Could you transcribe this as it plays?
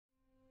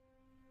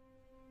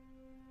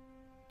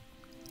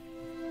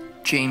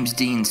James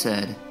Dean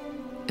said,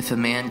 "If a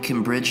man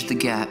can bridge the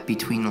gap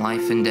between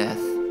life and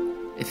death,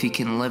 if he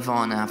can live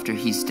on after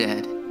he's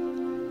dead,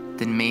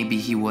 then maybe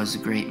he was a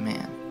great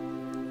man."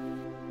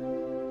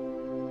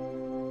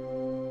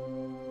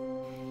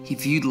 He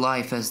viewed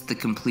life as the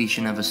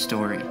completion of a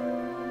story,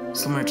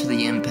 similar to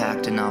the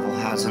impact a novel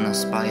has on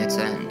us by its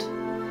end.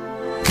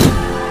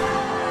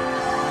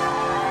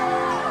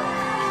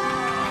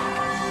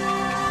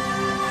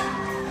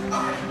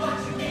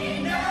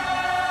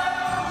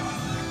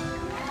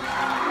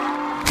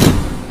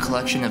 A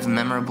collection of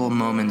memorable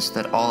moments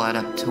that all add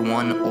up to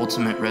one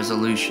ultimate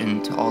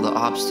resolution to all the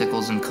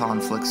obstacles and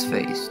conflicts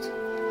faced.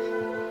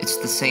 It's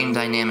the same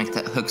dynamic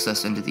that hooks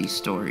us into these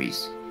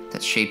stories,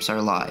 that shapes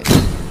our lives.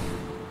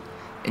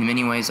 In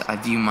many ways, I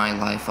view my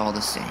life all the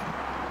same.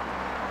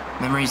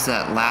 Memories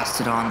that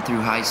lasted on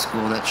through high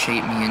school that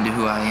shaped me into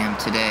who I am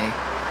today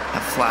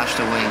have flashed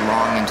away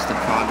long into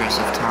the progress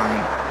of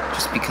time,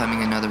 just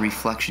becoming another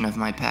reflection of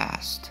my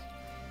past.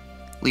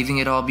 Leaving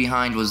it all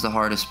behind was the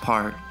hardest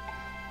part,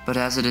 but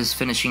as it is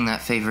finishing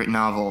that favorite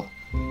novel,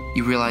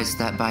 you realize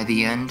that by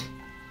the end,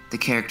 the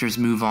characters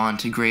move on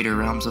to greater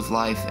realms of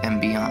life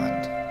and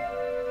beyond.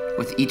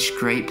 With each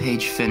great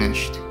page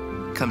finished,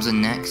 comes a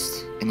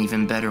next and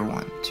even better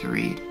one to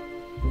read.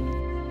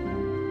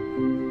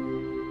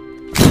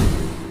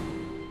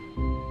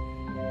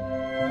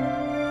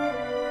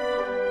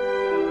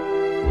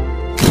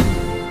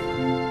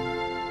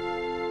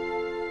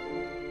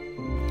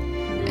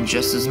 And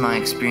just as my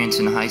experience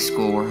in high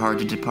school were hard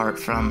to depart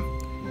from,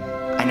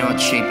 I know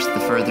it shaped the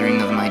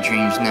furthering of my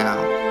dreams now,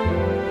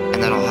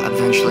 and that I'll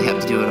eventually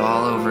have to do it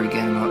all over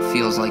again in what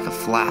feels like a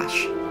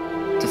flash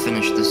to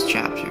finish this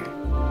chapter.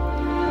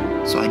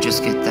 So I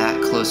just get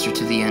that closer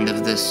to the end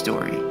of this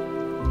story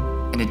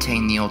and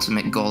attain the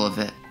ultimate goal of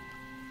it.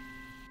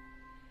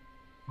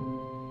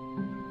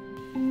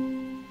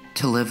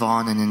 To live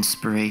on an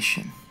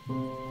inspiration,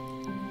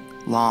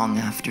 long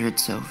after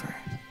it's over.